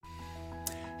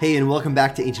Hey, and welcome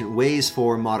back to Ancient Ways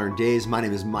for Modern Days. My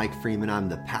name is Mike Freeman. I'm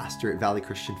the pastor at Valley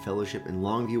Christian Fellowship in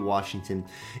Longview, Washington.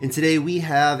 And today we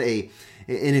have an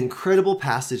incredible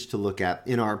passage to look at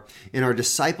in our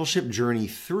discipleship journey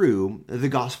through the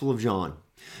Gospel of John.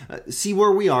 See,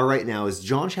 where we are right now is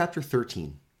John chapter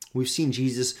 13. We've seen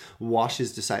Jesus wash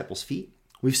his disciples' feet.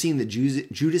 We've seen that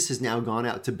Judas has now gone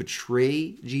out to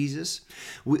betray Jesus.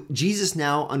 Jesus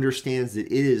now understands that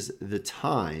it is the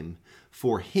time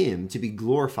for him to be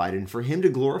glorified and for him to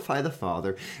glorify the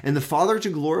Father and the Father to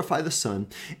glorify the Son.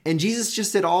 And Jesus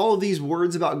just said all of these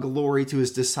words about glory to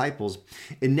his disciples.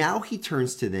 And now he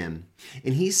turns to them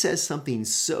and he says something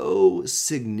so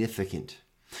significant.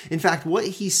 In fact, what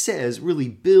he says really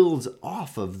builds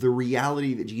off of the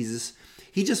reality that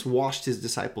he just washed his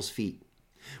disciples' feet.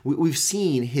 We've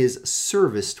seen his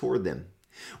service toward them.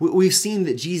 We've seen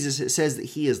that Jesus, it says that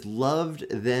he has loved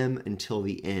them until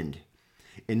the end.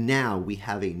 And now we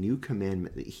have a new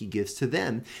commandment that he gives to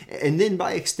them. And then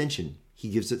by extension, he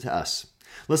gives it to us.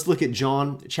 Let's look at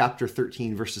John chapter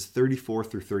 13, verses 34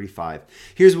 through 35.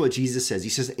 Here's what Jesus says. He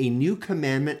says, "A new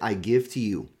commandment I give to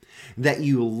you, that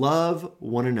you love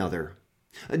one another.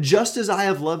 Just as I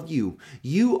have loved you,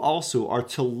 you also are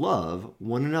to love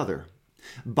one another.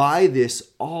 By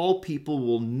this, all people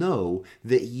will know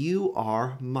that you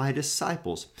are my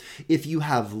disciples, if you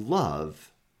have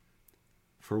love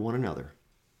for one another."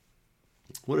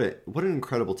 What an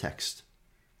incredible text.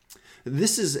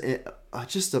 This is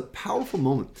just a powerful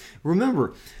moment.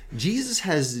 Remember, Jesus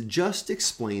has just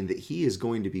explained that he is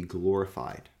going to be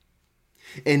glorified.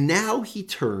 And now he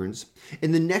turns,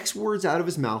 and the next words out of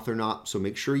his mouth are not, "So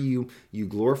make sure you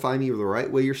glorify me the right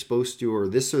way you're supposed to," or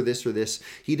this or this or this.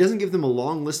 He doesn't give them a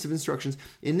long list of instructions.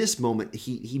 In this moment,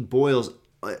 he boils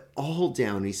it all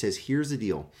down, and he says, "Here's the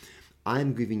deal.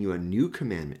 I'm giving you a new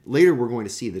commandment." Later, we're going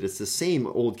to see that it's the same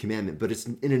old commandment, but it's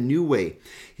in a new way.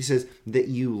 He says that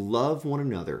you love one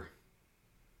another.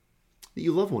 That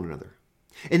you love one another.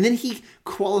 And then he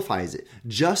qualifies it.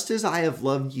 Just as I have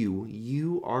loved you,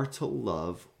 you are to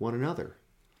love one another.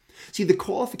 See, the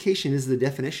qualification is the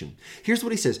definition. Here's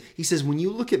what he says. He says, when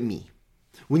you look at me,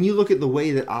 when you look at the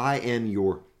way that I am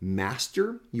your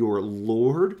master, your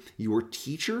Lord, your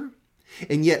teacher,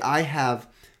 and yet I have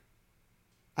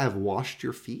washed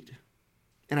your feet,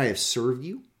 and I have served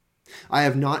you. I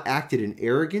have not acted in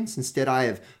arrogance. Instead, I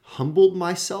have humbled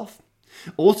myself.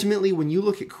 Ultimately, when you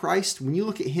look at Christ, when you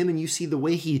look at him and you see the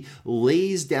way he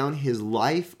lays down his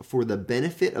life for the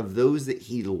benefit of those that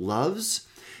he loves,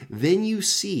 then you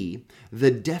see the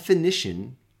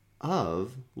definition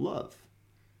of love.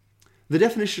 The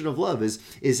definition of love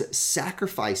is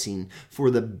sacrificing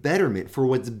for the betterment, for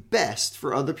what's best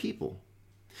for other people.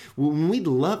 When we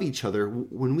love each other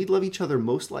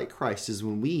most like Christ is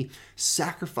when we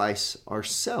sacrifice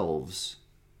ourselves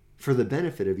for the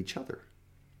benefit of each other.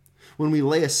 When we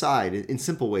lay aside, in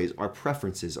simple ways, our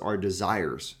preferences, our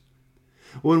desires.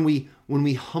 When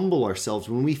we humble ourselves,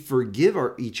 when we forgive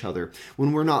each other,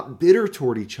 when we're not bitter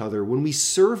toward each other, when we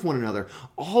serve one another,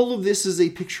 all of this is a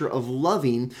picture of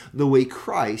loving the way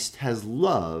Christ has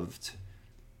loved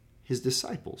his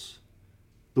disciples.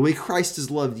 The way Christ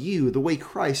has loved you, the way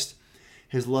Christ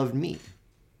has loved me.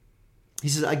 He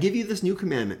says, I give you this new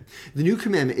commandment. The new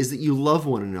commandment is that you love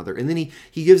one another. And then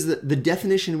he gives the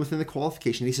definition within the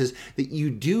qualification. He says that you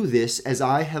do this as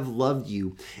I have loved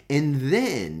you. And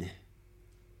then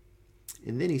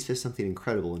he says something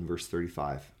incredible in verse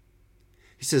 35.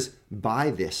 He says,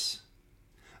 by this,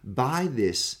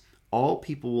 all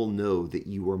people will know that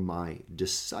you are my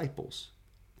disciples.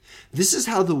 This is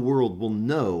how the world will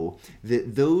know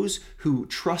that those who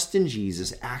trust in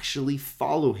Jesus actually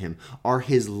follow him, are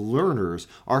his learners,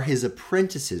 are his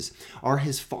apprentices, are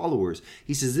his followers.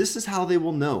 He says this is how they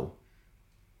will know,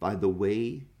 by the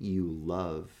way you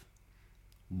love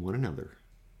one another.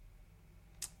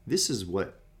 This is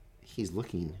what he's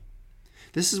looking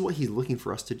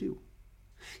for us to do.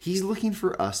 He's looking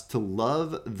for us to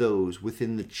love those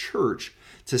within the church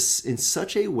in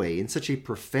such a way, in such a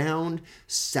profound,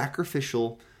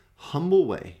 sacrificial, humble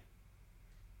way.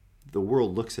 The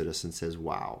world looks at us and says,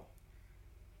 wow,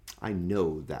 I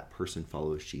know that person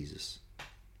follows Jesus.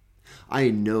 I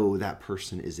know that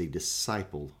person is a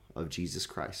disciple of Jesus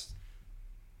Christ.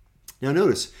 Now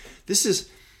notice, this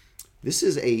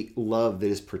is a love that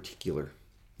is particular.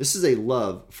 This is a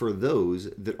love for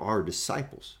those that are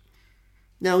disciples.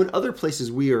 Now, in other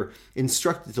places, we are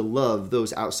instructed to love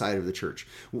those outside of the church.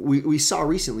 We saw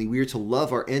recently we are to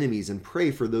love our enemies and pray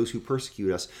for those who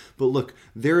persecute us. But look,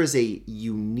 there is a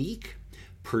unique,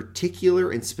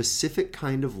 particular, and specific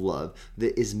kind of love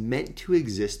that is meant to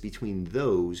exist between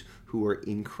those who are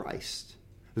in Christ.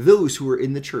 those who are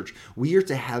in the church, we are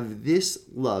to have this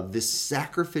love, this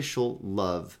sacrificial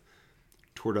love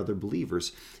toward other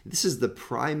believers. This is the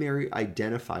primary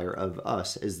identifier of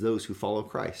us as those who follow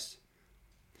Christ.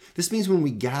 This means when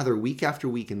we gather week after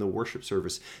week in the worship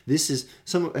service, this is,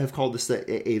 some have called this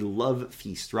a love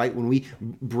feast, right? When we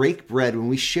break bread, when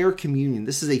we share communion,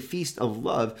 this is a feast of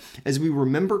love as we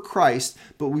remember Christ,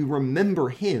 but we remember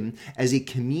him as a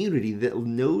community that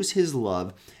knows his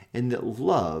love and that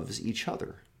loves each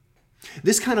other.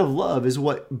 This kind of love is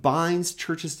what binds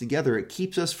churches together. It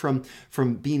keeps us from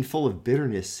being full of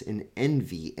bitterness and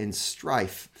envy and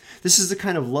strife. This is the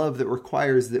kind of love that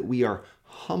requires that we are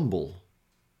humble,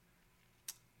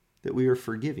 that we are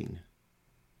forgiving.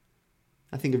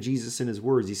 I think of Jesus in his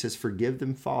words. He says, "Forgive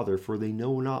them, Father, for they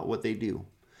know not what they do."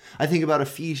 I think about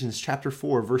Ephesians chapter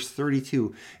 4, verse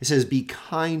 32. It says, "Be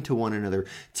kind to one another,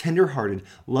 tenderhearted,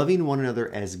 loving one another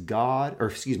as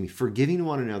forgiving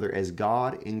one another as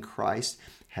God in Christ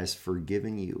has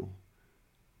forgiven you."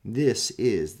 This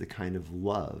is the kind of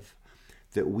love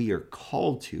that we are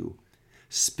called to,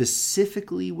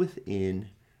 specifically within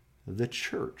the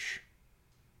church.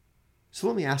 So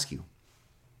let me ask you,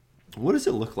 what does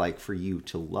it look like for you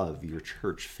to love your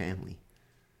church family?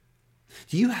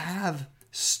 Do you have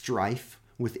strife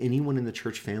with anyone in the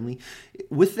church family?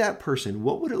 With that person,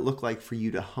 what would it look like for you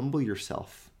to humble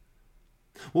yourself?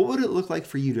 What would it look like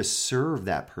for you to serve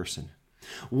that person?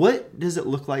 What does it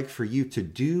look like for you to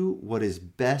do what is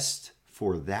best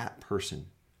for that person?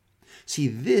 See,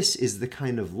 this is the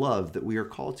kind of love that we are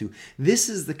called to. This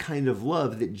is the kind of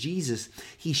love that Jesus,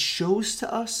 he shows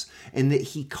to us and that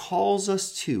he calls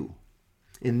us to.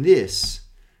 And this,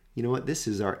 you know what? This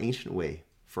is our ancient way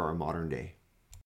for our modern day.